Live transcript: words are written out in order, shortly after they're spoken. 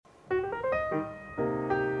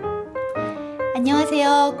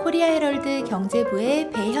안녕하세요. 코리아 헤럴드 경제부의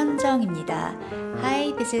배현정입니다.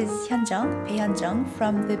 Hi, this is 현정, 배현정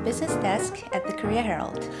from the business desk at the Korea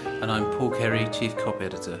Herald. And I'm Paul Kerry, Chief Copy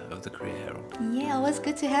Editor of the Korea Herald. Yeah, always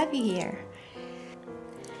good to have you here.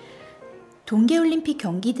 동계올림픽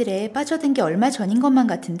경기들에 빠져든 게 얼마 전인 것만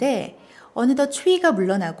같은데 어느덧 추위가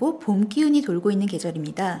물러나고 봄 기운이 돌고 있는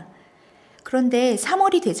계절입니다. 그런데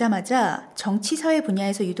 3월이 되자마자 정치 사회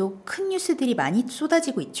분야에서 유독 큰 뉴스들이 많이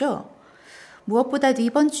쏟아지고 있죠. 무엇보다도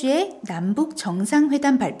이번 주에 남북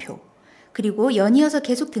정상회담 발표, 그리고 연이어서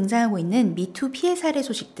계속 등장하고 있는 미투 피해 사례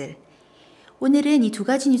소식들. 오늘은 이 두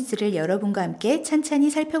가지 뉴스를 여러분과 함께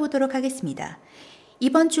찬찬히 살펴보도록 하겠습니다.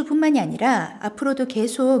 이번 주뿐만이 아니라 앞으로도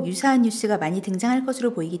계속 유사한 뉴스가 많이 등장할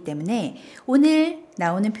것으로 보이기 때문에 오늘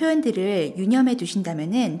나오는 표현들을 유념해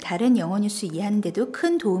두신다면 다른 영어 뉴스 이해하는 데도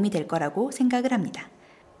큰 도움이 될 거라고 생각을 합니다.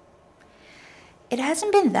 It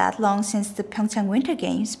hasn't been that long since the Pyeongchang Winter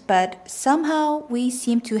Games, but somehow we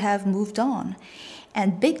seem to have moved on.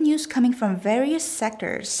 And big news coming from various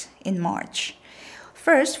sectors in March.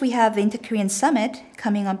 First, we have the Inter-Korean Summit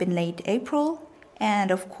coming up in late April.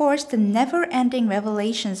 And of course, the never-ending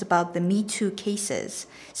revelations about the Me Too cases.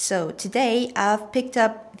 So today, I've picked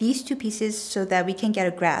up these two pieces so that we can get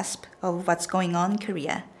a grasp of what's going on in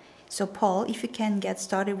Korea. So Paul, if you can get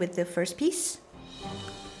started with the first piece.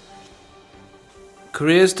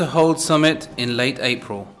 Korea's to hold summit in late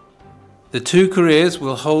April. The two Koreas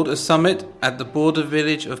will hold a summit at the border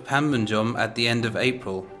village of Panmunjom at the end of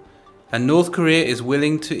April. And North Korea is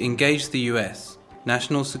willing to engage the US,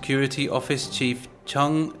 National Security Office Chief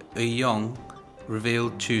Chung Eui-yong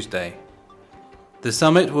revealed Tuesday. The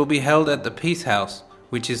summit will be held at the Peace House,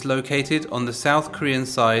 which is located on the South Korean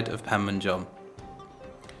side of Panmunjom.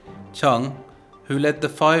 Chung, who led the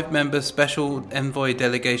 5-member special envoy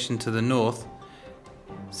delegation to the north,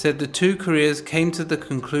 said the two Koreas came to the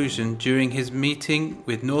conclusion during his meeting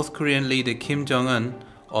with North Korean leader Kim Jong-un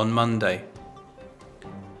on Monday.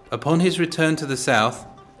 Upon his return to the south,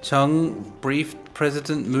 Chung briefed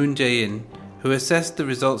President Moon Jae-in, who assessed the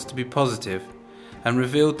results to be positive, and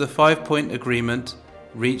revealed the 5-point agreement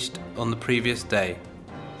reached on the previous day.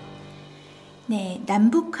 네,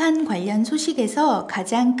 남북한 관련 소식에서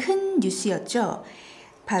가장 큰 뉴스였죠.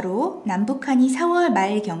 바로 남북한이 4월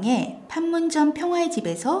말경에 판문점 평화의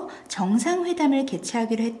집에서 정상회담을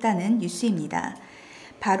개최하기로 했다는 뉴스입니다.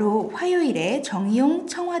 바로 화요일에 정의용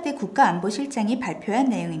청와대 국가안보실장이 발표한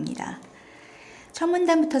내용입니다. 첫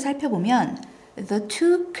문단부터 살펴보면 The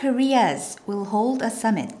two Koreas will hold a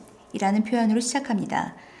summit 이라는 표현으로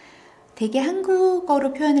시작합니다. 대개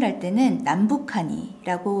한국어로 표현을 할 때는 남북한이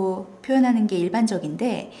라고 표현하는 게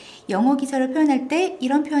일반적인데 영어 기사로 표현할 때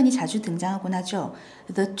이런 표현이 자주 등장하곤 하죠.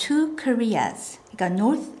 The two Koreas, 그러니까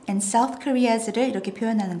North and South Koreas를 이렇게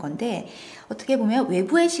표현하는 건데 어떻게 보면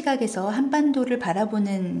외부의 시각에서 한반도를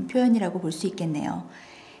바라보는 표현이라고 볼 수 있겠네요.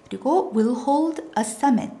 그리고 will hold a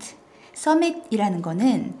summit. summit이라는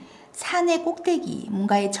거는 산의 꼭대기,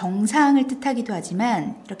 뭔가의 정상을 뜻하기도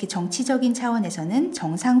하지만 이렇게 정치적인 차원에서는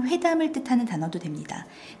정상회담을 뜻하는 단어도 됩니다.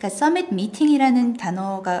 그러니까 summit meeting이라는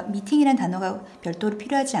단어가 별도로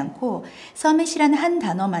필요하지 않고 summit이라는 한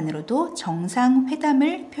단어만으로도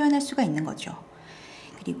정상회담을 표현할 수가 있는 거죠.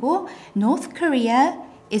 그리고 North Korea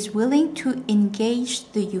is willing to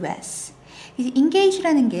engage the US.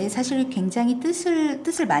 engage라는 게 사실 굉장히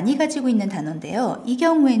뜻을 많이 가지고 있는 단어인데요. 이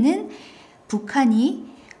경우에는 북한이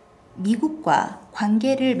미국과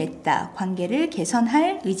관계를 맺다, 관계를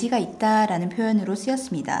개선할 의지가 있다라는 표현으로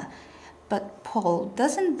쓰였습니다. But Paul,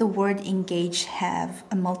 doesn't the word engage have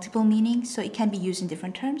a multiple meaning? So it can be used in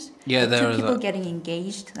different terms? Yeah, there two are people getting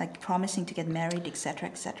engaged, like promising to get married, etc.,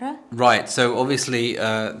 etc. Right, so obviously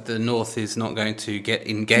the North is not going to get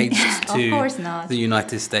engaged to Of course not. the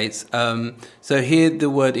United States. So here the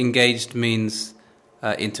word engaged means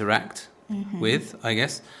interact with, I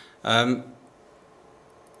guess.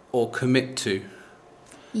 Or commit to.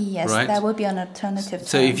 Yes, right? that would be an alternative term.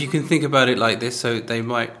 So if you can think about it like this, so they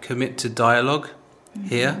might commit to dialogue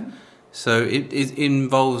here. So it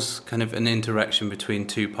involves kind of an interaction between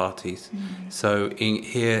two parties. So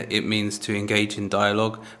here it means to engage in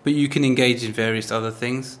dialogue, but you can engage in various other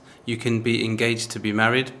things. You can be engaged to be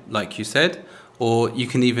married, like you said, or you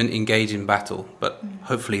can even engage in battle. But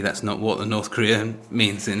hopefully that's not what the North Korea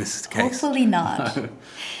means in this case. Hopefully not.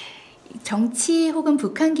 정치 혹은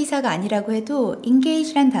북한 기사가 아니라고 해도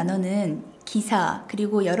engage란 단어는 기사,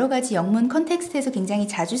 그리고 여러 가지 영문 컨텍스트에서 굉장히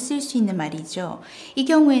자주 쓸 수 있는 말이죠. 이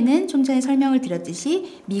경우에는 좀 전에 설명을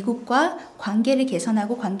드렸듯이 미국과 관계를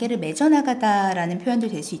개선하고 관계를 맺어나가다라는 표현도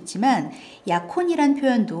될 수 있지만 약혼이란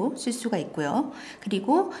표현도 쓸 수가 있고요.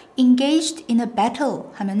 그리고 engaged in a battle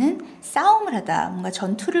하면은 싸움을 하다, 뭔가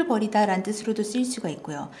전투를 벌이다라는 뜻으로도 쓰일 수가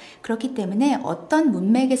있고요. 그렇기 때문에 어떤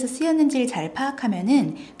문맥에서 쓰였는지를 잘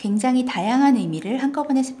파악하면은 굉장히 다양한 의미를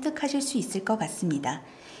한꺼번에 습득하실 수 있을 것 같습니다.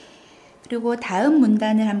 그리고 다음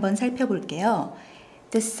문단을 한번 살펴볼게요.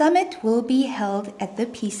 The summit will be held at the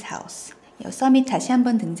Peace House. summit 다시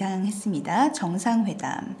한번 등장했습니다.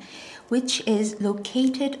 정상회담. Which is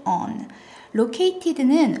located on.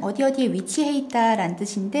 located는 어디에 위치해 있다라는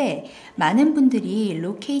뜻인데 많은 분들이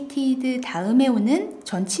located 다음에 오는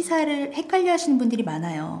전치사를 헷갈려 하시는 분들이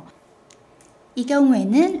많아요. 이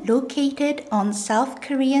경우에는 located on South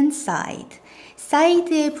Korean side.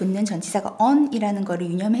 side에 붙는 전치사가 on이라는 거를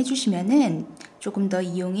유념해 주시면은 조금 더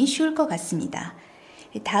이용이 쉬울 것 같습니다.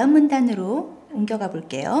 다음 문단으로 옮겨가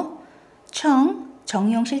볼게요.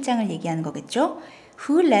 정의용 실장을 얘기하는 거겠죠?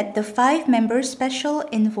 Who led the 5-member Special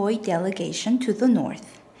Envoy Delegation to the North.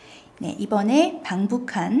 네, 이번에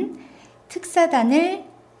방북한 특사단을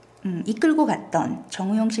이끌고 갔던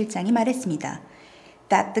정의용 실장이 말했습니다.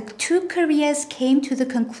 That the two Koreas came to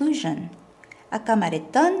the conclusion. 아까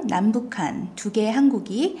말했던 남북한 두 개의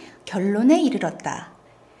한국이 결론에 이르렀다.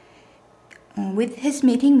 With his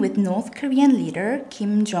meeting with North Korean leader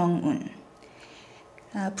Kim Jong-un.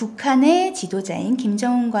 북한의 지도자인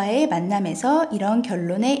김정은과의 만남에서 이런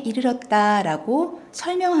결론에 이르렀다라고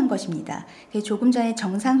설명한 것입니다. 조금 전에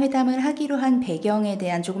정상회담을 하기로 한 배경에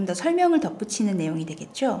대한 조금 더 설명을 덧붙이는 내용이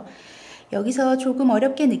되겠죠. 여기서 조금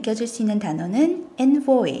어렵게 느껴질 수 있는 단어는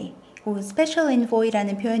envoy, special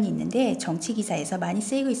envoy라는 표현이 있는데 정치 기사에서 많이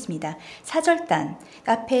쓰이고 있습니다. 사절단,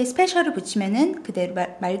 앞에 special을 붙이면은 그대로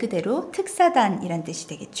말 그대로 특사단이란 뜻이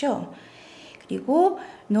되겠죠. 그리고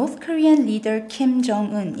North Korean leader Kim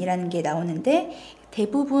Jong-un이라는 게 나오는데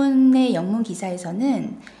대부분의 영문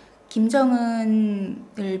기사에서는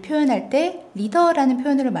김정은을 표현할 때 리더라는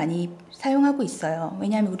표현으로 많이 사용하고 있어요.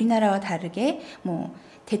 왜냐하면 우리나라와 다르게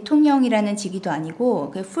대통령이라는 직위도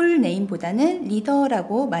아니고 그 풀 네임보다는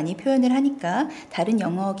리더라고 많이 표현을 하니까 다른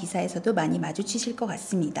영어 기사에서도 많이 마주치실 것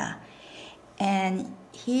같습니다. And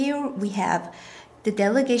here we have the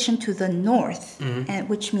delegation to the north,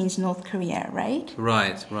 which means North Korea, right?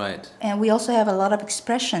 Right. And we also have a lot of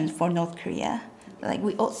expressions for North Korea. Like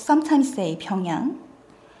we sometimes say Pyongyang,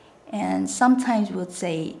 and sometimes we would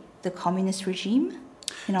say the communist regime.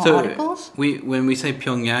 In our articles. When we say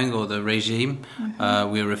Pyongyang or the regime,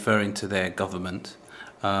 we're referring to their government.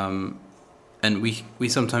 And we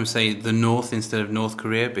sometimes say the North instead of North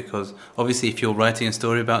Korea because obviously if you're writing a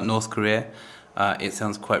story about North Korea, it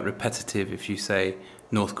sounds quite repetitive if you say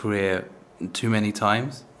North Korea too many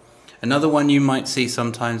times. Another one you might see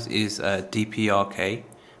sometimes is DPRK,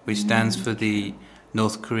 which stands for the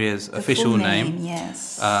North Korea's official name,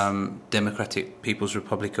 yes. Democratic People's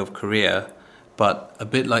Republic of Korea. But a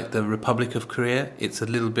bit like the Republic of Korea, it's a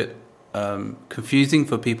little bit confusing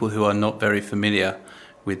for people who are not very familiar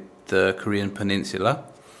with the Korean peninsula.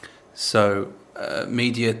 So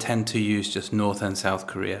media tend to use just North and South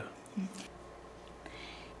Korea.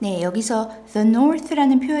 네, 여기서 the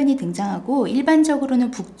north라는 표현이 등장하고 일반적으로는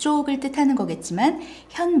북쪽을 뜻하는 거겠지만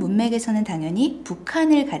현 문맥에서는 당연히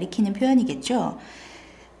북한을 가리키는 표현이겠죠.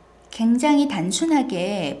 굉장히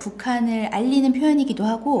단순하게 북한을 알리는 표현이기도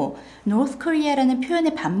하고 North Korea라는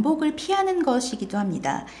표현의 반복을 피하는 것이기도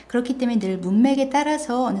합니다. 그렇기 때문에 늘 문맥에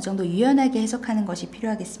따라서 어느 정도 유연하게 해석하는 것이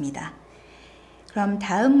필요하겠습니다. 그럼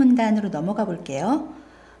다음 문단으로 넘어가 볼게요.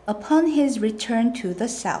 Upon his return to the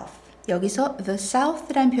south. 여기서 the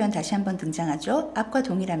south라는 표현 다시 한번 등장하죠. 앞과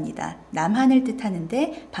동일합니다. 남한을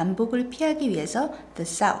뜻하는데 반복을 피하기 위해서 the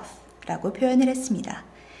south라고 표현을 했습니다.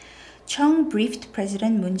 청 briefed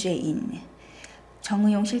President Moon Jae-in.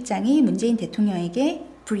 정의용 실장이 문재인 대통령에게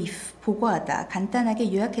brief, 보고하다,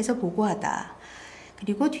 간단하게 요약해서 보고하다.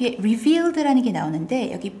 그리고 뒤에 revealed라는 게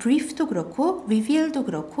나오는데 여기 brief도 그렇고 reveal도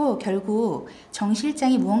그렇고 결국 정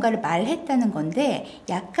실장이 무언가를 말했다는 건데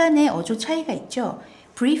약간의 어조 차이가 있죠.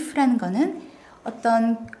 brief라는 거는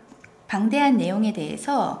어떤 방대한 내용에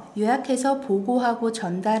대해서 요약해서 보고하고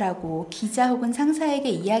전달하고 기자 혹은 상사에게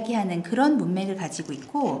이야기하는 그런 문맥을 가지고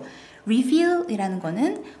있고 reveal이라는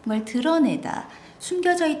거는 뭔가를 드러내다,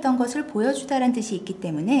 숨겨져 있던 것을 보여주다라는 뜻이 있기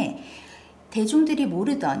때문에 대중들이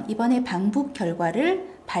모르던 이번에 방북 결과를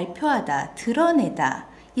발표하다, 드러내다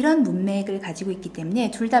이런 문맥을 가지고 있기 때문에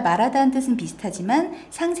둘 다 말하다는 뜻은 비슷하지만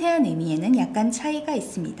상세한 의미에는 약간 차이가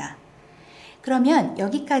있습니다. 그러면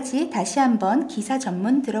여기까지 다시 한번 기사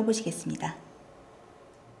전문 들어보시겠습니다.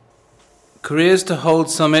 Koreas to hold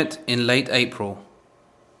summit in late April.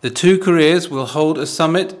 The two Koreas will hold a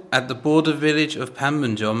summit at the border village of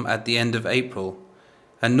Panmunjom at the end of April,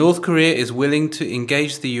 and North Korea is willing to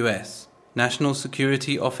engage the US, National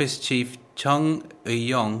Security Office Chief Chung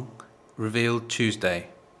Eui-yong revealed Tuesday.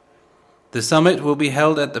 The summit will be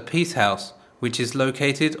held at the Peace House, which is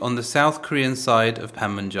located on the South Korean side of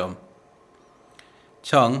Panmunjom.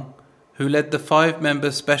 Chung, who led the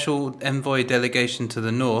 5-member special envoy delegation to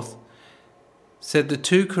the north, said the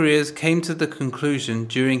two Koreas came to the conclusion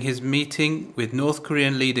during his meeting with North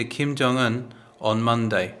Korean leader Kim Jong-un on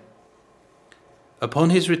Monday. Upon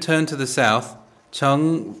his return to the south,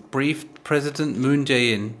 Chung briefed President Moon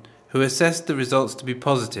Jae-in, who assessed the results to be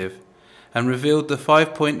positive, and revealed the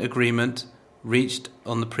 5-point agreement reached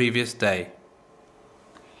on the previous day.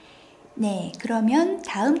 네, 그러면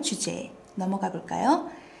다음 주제 넘어가 볼까요?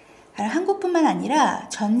 바로 한국뿐만 아니라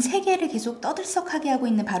전 세계를 계속 떠들썩하게 하고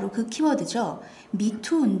있는 바로 그 키워드죠.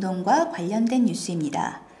 미투 운동과 관련된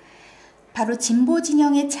뉴스입니다. 바로 진보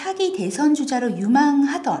진영의 차기 대선 주자로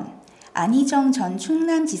유망하던 안희정 전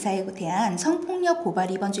충남지사에 대한 성폭력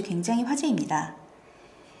고발이 이번 주 굉장히 화제입니다.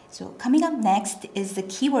 So coming up next is the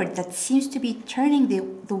keyword that seems to be turning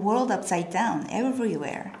the world upside down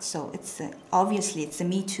everywhere. So obviously it's the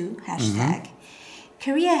Me Too hashtag.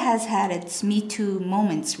 Korea has had its Me Too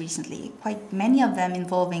moments recently, quite many of them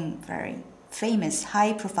involving very famous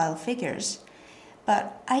high-profile figures.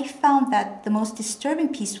 But I found that the most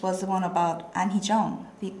disturbing piece was the one about An Hee-jung,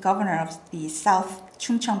 the governor of the South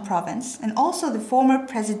Chungcheong province, and also the former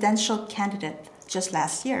presidential candidate just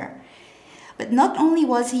last year. But not only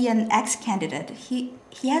was he an ex-candidate, he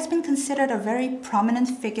has been considered a very prominent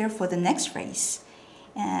figure for the next race.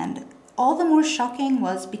 And all the more shocking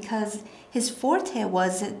was because his forte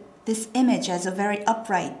was this image as a very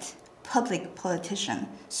upright public politician.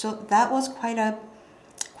 So that was quite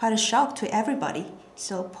a shock to everybody.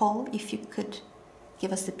 So Paul, if you could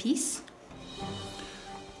give us the piece.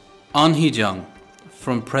 An Hee-jung,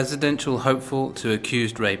 from presidential hopeful to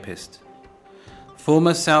accused rapist.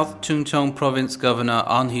 Former South Chungcheong Province Governor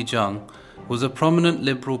An Hee-jung was a prominent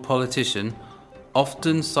liberal politician,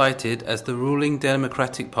 often cited as the ruling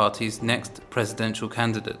Democratic Party's next presidential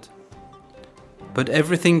candidate. But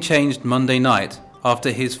everything changed Monday night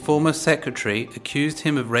after his former secretary accused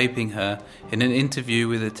him of raping her in an interview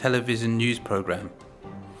with a television news program.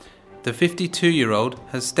 The 52-year-old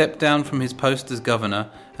has stepped down from his post as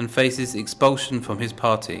governor and faces expulsion from his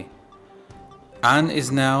party. An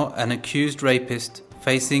is now an accused rapist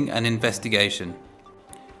facing an investigation.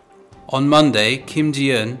 On Monday, Kim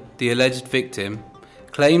Ji-eun, the alleged victim,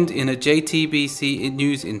 claimed in a JTBC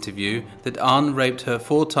news interview that An raped her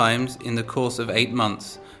 4 times in the course of 8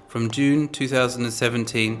 months, from June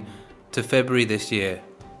 2017 to February this year.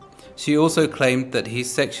 She also claimed that he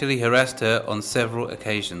sexually harassed her on several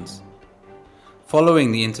occasions.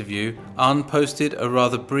 Following the interview, An posted a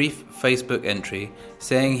rather brief Facebook entry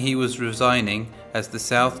saying he was resigning as the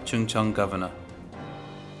South Chungcheong governor.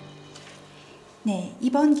 네,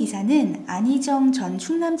 이번 기사는 안희정 전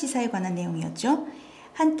충남지사에 관한 내용이었죠.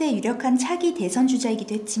 한때 유력한 차기 대선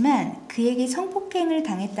주자이기도 했지만 그에게 성폭행을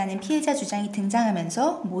당했다는 피해자 주장이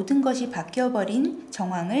등장하면서 모든 것이 바뀌어버린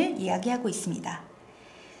정황을 이야기하고 있습니다.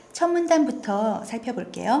 첫 문단부터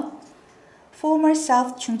살펴볼게요. Former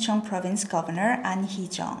South Chungcheong Province Governor An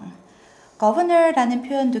Hee-jung. Governor라는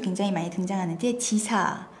표현도 굉장히 많이 등장하는데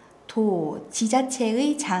지사, 도,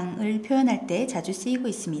 지자체의 장을 표현할 때 자주 쓰이고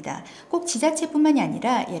있습니다. 꼭 지자체뿐만이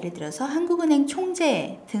아니라 예를 들어서 한국은행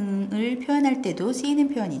총재 등을 표현할 때도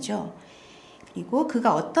쓰이는 표현이죠. 그리고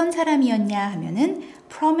그가 어떤 사람이었냐 하면은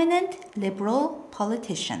prominent liberal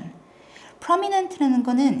politician. prominent라는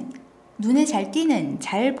거는 눈에 잘 띄는,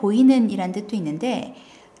 잘 보이는 이란 뜻도 있는데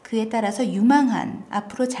그에 따라서 유망한,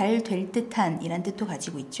 앞으로 잘 될 듯한 이란 뜻도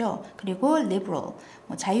가지고 있죠. 그리고 liberal,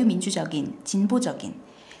 자유민주적인,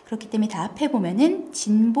 진보적인. 그렇기 때문에 다 합해보면은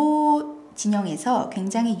진보 진영에서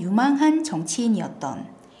굉장히 유망한 정치인이었던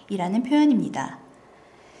이라는 표현입니다.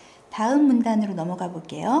 다음 문단으로 넘어가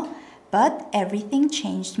볼게요. But everything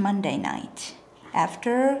changed Monday night.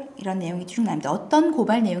 After 이런 내용이 쭉 나옵니다. 어떤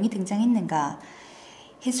고발 내용이 등장했는가?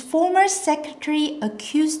 His former secretary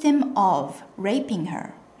accused him of raping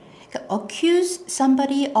her. 그러니까 accuse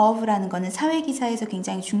somebody of라는 거는 사회기사에서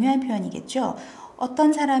굉장히 중요한 표현이겠죠.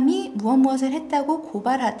 어떤 사람이 무엇을 했다고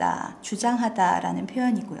고발하다, 주장하다라는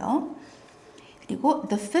표현이고요. 그리고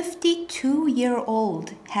the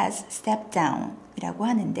 52-year-old has stepped down 이라고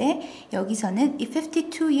하는데 여기서는 이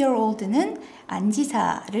 52-year-old는 안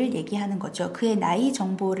지사를 얘기하는 거죠. 그의 나이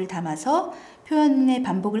정보를 담아서 표현의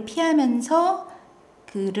반복을 피하면서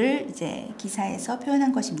그를 이제 기사에서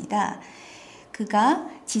표현한 것입니다. 그가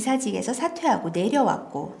지사직에서 사퇴하고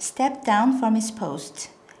내려왔고 step down from his post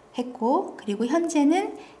했고 그리고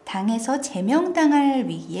현재는 당에서 제명당할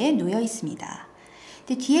위기에 놓여 있습니다.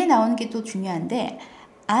 근데 뒤에 나오는 게 또 중요한데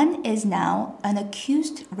An is now an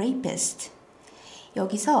accused rapist.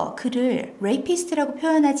 여기서 그를 rapist라고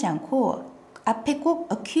표현하지 않고 앞에 꼭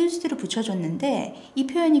accused를 붙여줬는데 이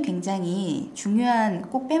표현이 굉장히 중요한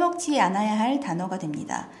꼭 빼먹지 않아야 할 단어가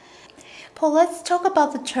됩니다. Paul, let's talk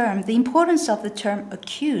about the importance of the term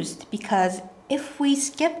accused, because if we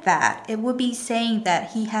skip that, it would be saying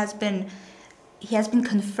that he has been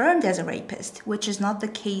confirmed as a rapist, which is not the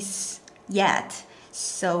case yet.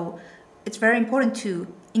 So it's very important to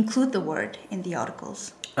include the word in the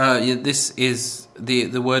articles. This is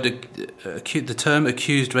the word the term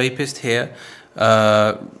accused rapist here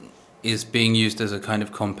is being used as a kind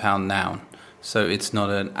of compound noun. So it's not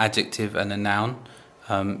an adjective and a noun.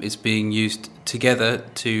 It's being used together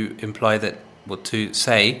to imply that, or to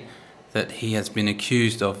say that he has been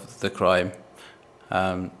accused of the crime.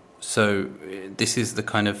 So this is the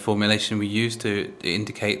kind of formulation we use to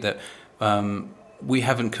indicate that we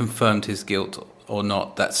haven't confirmed his guilt or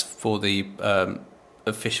not. That's for the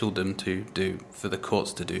officialdom to do, for the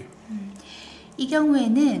courts to do. 이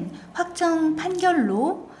경우에는 확정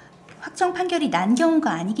판결이 난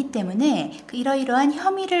경우가 아니기 때문에 이러이러한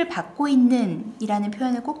혐의를 받고 있는 이라는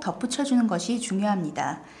표현을 꼭 덧붙여주는 것이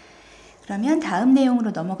중요합니다. 그러면 다음 내용으로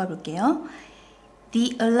넘어가 볼게요.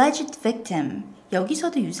 The alleged victim.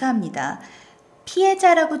 여기서도 유사합니다.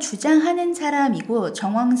 피해자라고 주장하는 사람이고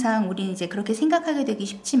정황상 우리는 이제 그렇게 생각하게 되기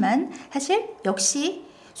쉽지만 사실 역시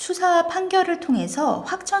수사와 판결을 통해서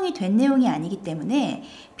확정이 된 내용이 아니기 때문에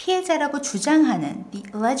피해자라고 주장하는 the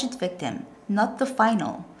alleged victim, not the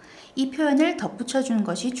final. 이 표현을 덧붙여주는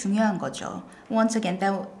것이 중요한 거죠. Once again,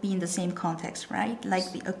 that would be in the same context, right?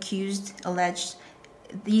 Like the accused, alleged.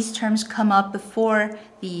 These terms come up before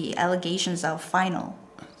the allegations are final.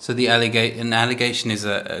 So an allegation is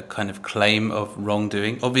a kind of claim of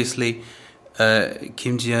wrongdoing. Obviously,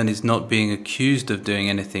 Kim Ji-yeon is not being accused of doing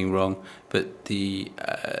anything wrong, but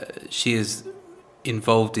she is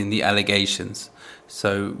involved in the allegations.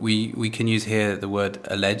 So we can use here the word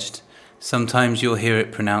alleged. Sometimes you'll hear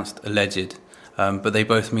it pronounced alleged, but they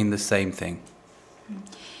both mean the same thing.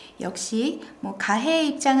 역시 가해의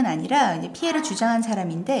입장은 아니라 피해를 주장한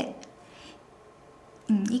사람인데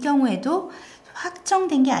이 경우에도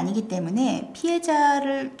확정된 게 아니기 때문에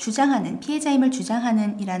피해자임을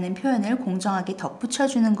주장하는 이라는 표현을 공정하게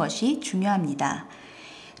덧붙여주는 것이 중요합니다.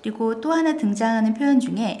 그리고 또 하나 등장하는 표현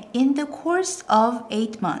중에 in the course of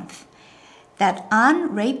 8 months that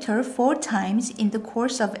An raped her 4 times in the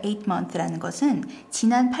course of 8 months라는 것은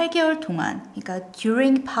지난 8개월 동안, 그러니까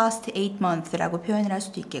during past 8 months라고 표현을 할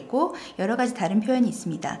수도 있겠고 여러 가지 다른 표현이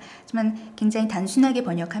있습니다. 하지만 굉장히 단순하게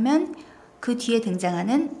번역하면 그 뒤에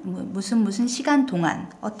등장하는 무슨 시간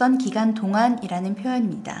동안, 어떤 기간 동안이라는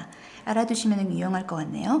표현입니다. 알아두시면 유용할 것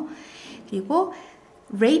같네요. 그리고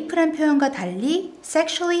rape란 표현과 달리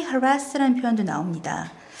sexually harassed라는 표현도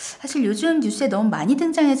나옵니다. 사실 요즘 뉴스에 너무 많이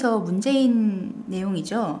등장해서 문제인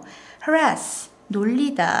내용이죠. harass,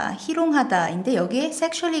 놀리다, 희롱하다인데 여기에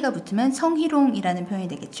sexually가 붙으면 성희롱이라는 표현이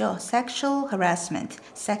되겠죠. sexual harassment,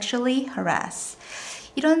 sexually harass.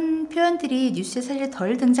 이런 표현들이 뉴스에 사실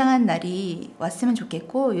덜 등장한 날이 왔으면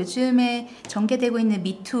좋겠고 요즘에 전개되고 있는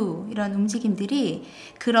미투 이런 움직임들이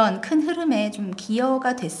그런 큰 흐름에 좀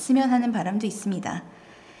기여가 됐으면 하는 바람도 있습니다.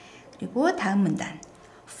 그리고 다음 문단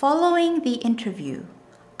Following the interview,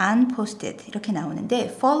 unposted 이렇게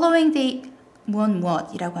나오는데 Following the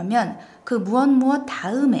무엇이라고 하면 그 무엇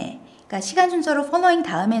다음에 그러니까 시간 순서로 following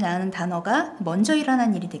다음에 나오는 단어가 먼저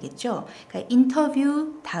일어난 일이 되겠죠. 그러니까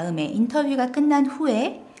인터뷰 다음에 인터뷰가 끝난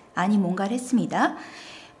후에 아니 뭔가를 했습니다.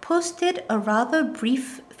 Posted a rather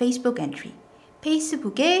brief Facebook entry.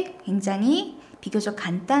 페이스북에 굉장히 비교적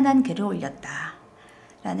간단한 글을 올렸다.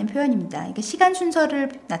 라는 표현입니다. 그러니까 시간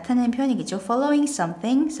순서를 나타내는 표현이겠죠. Following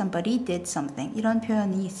something, somebody did something. 이런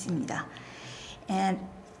표현이 있습니다. And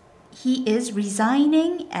he is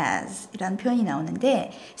resigning as 이라는 표현이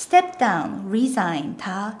나오는데 step down, resign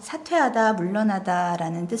다 사퇴하다, 물러나다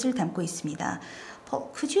라는 뜻을 담고 있습니다. Paul,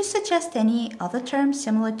 could you suggest any other terms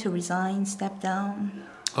similar to resign, step down?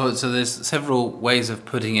 Oh, so there's several ways of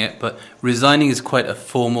putting it, but resigning is quite a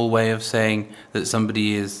formal way of saying that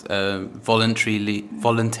somebody is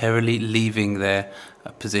voluntarily leaving their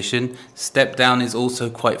position. Step down is also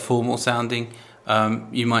quite formal sounding.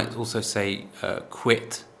 You might also say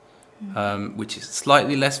quit. Which is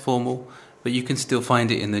slightly less formal, but you can still find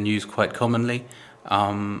it in the news quite commonly.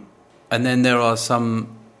 And then there are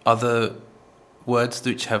some other words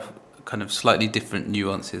which have kind of slightly different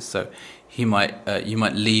nuances. So you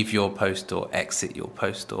might leave your post or exit your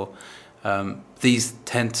post, or these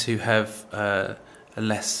tend to have a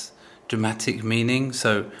less dramatic meaning.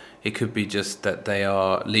 So it could be just that they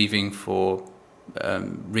are leaving for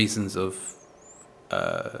reasons of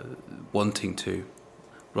wanting to,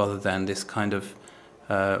 rather than this kind of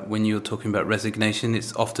when you're talking about resignation,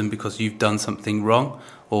 it's often because you've done something wrong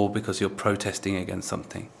or because you're protesting against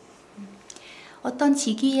something. 어떤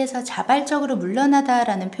직위에서 자발적으로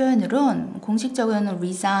물러나다라는 표현으로는 공식적으로는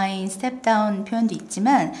resign, step down 표현도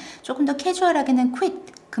있지만 조금 더 캐주얼하게는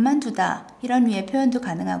quit, 그만두다 이런 류의 표현도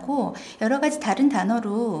가능하고 여러 가지 다른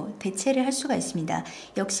단어로 대체를 할 수가 있습니다.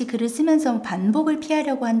 역시 글을 쓰면서 반복을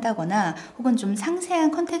피하려고 한다거나 혹은 좀 상세한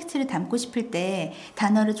컨텍스트를 담고 싶을 때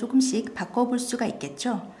단어를 조금씩 바꿔볼 수가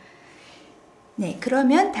있겠죠. 네,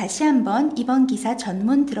 그러면 다시 한번 이번 기사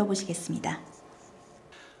전문 들어보시겠습니다.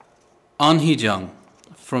 An Hee-jung,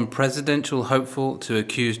 from presidential hopeful to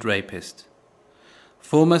accused rapist.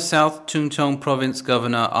 Former South Chungcheong Province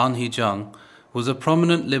Governor An Hee-jung was a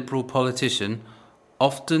prominent liberal politician,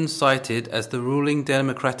 often cited as the ruling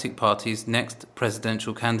Democratic Party's next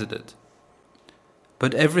presidential candidate.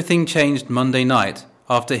 But everything changed Monday night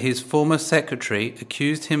after his former secretary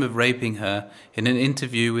accused him of raping her in an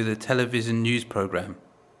interview with a television news program.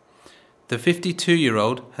 The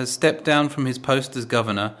 52-year-old has stepped down from his post as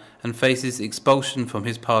governor and faces expulsion from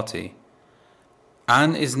his party.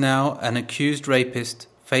 An is now an accused rapist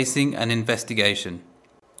facing an investigation.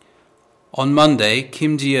 On Monday,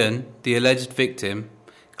 Kim Ji-eun, the alleged victim,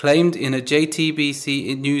 claimed in a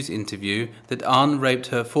JTBC news interview that An raped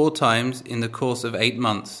her 4 times in the course of 8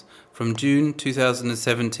 months, from June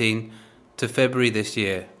 2017 to February this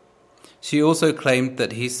year. She also claimed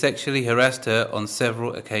that he sexually harassed her on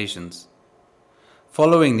several occasions.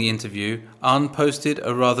 Following the interview, An posted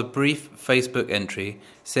a rather brief Facebook entry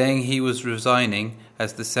saying he was resigning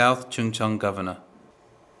as the South Chungcheong governor.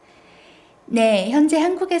 네, 현재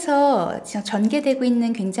한국에서 전개되고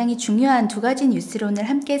있는 굉장히 중요한 2가지 뉴스론을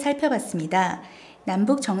함께 살펴봤습니다.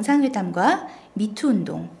 남북 정상회담과 미투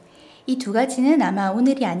운동. 이 2가지는 아마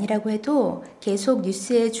오늘이 아니라고 해도 계속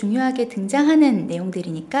뉴스에 중요하게 등장하는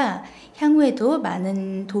내용들이니까 향후에도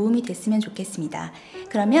많은 도움이 됐으면 좋겠습니다.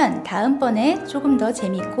 그러면 다음번에 조금 더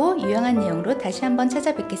재밌고 유용한 내용으로 다시 한번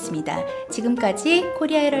찾아뵙겠습니다. 지금까지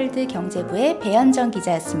코리아 헤럴드 경제부의 배현정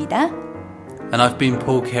기자였습니다. And I've been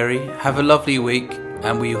Paul Carey. Have a lovely week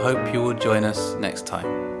and we hope you will join us next time.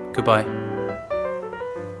 Goodbye.